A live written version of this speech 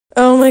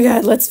my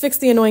god, let's fix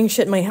the annoying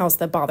shit in my house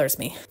that bothers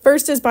me.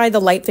 First is by the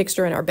light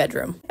fixture in our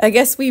bedroom. I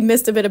guess we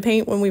missed a bit of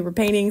paint when we were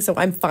painting, so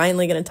I'm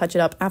finally gonna touch it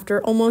up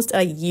after almost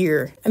a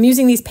year. I'm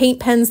using these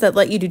paint pens that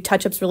let you do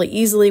touch-ups really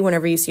easily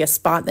whenever you see a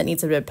spot that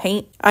needs a bit of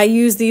paint. I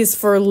use these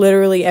for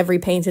literally every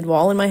painted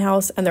wall in my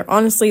house, and they're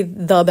honestly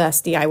the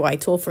best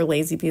DIY tool for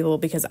lazy people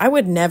because I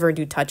would never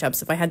do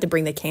touch-ups if I had to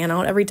bring the can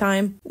out every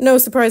time. No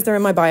surprise, they're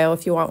in my bio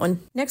if you want one.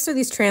 Next are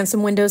these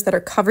transom windows that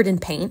are covered in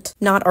paint,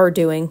 not our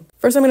doing.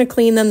 First, I'm going to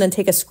clean them, then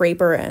take a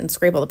scraper and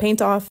scrape all the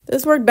paint off.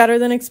 This worked better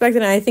than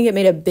expected, and I think it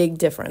made a big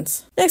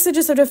difference. Next, I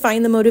just have to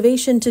find the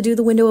motivation to do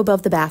the window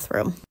above the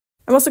bathroom.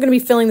 I'm also going to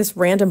be filling this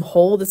random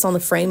hole that's on the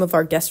frame of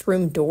our guest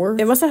room door.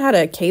 It must have had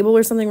a cable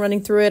or something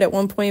running through it at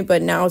one point,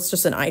 but now it's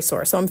just an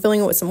eyesore. So I'm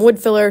filling it with some wood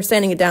filler,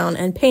 sanding it down,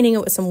 and painting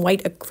it with some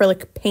white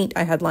acrylic paint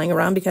I had lying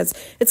around because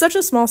it's such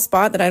a small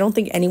spot that I don't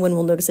think anyone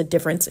will notice a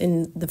difference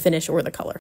in the finish or the color.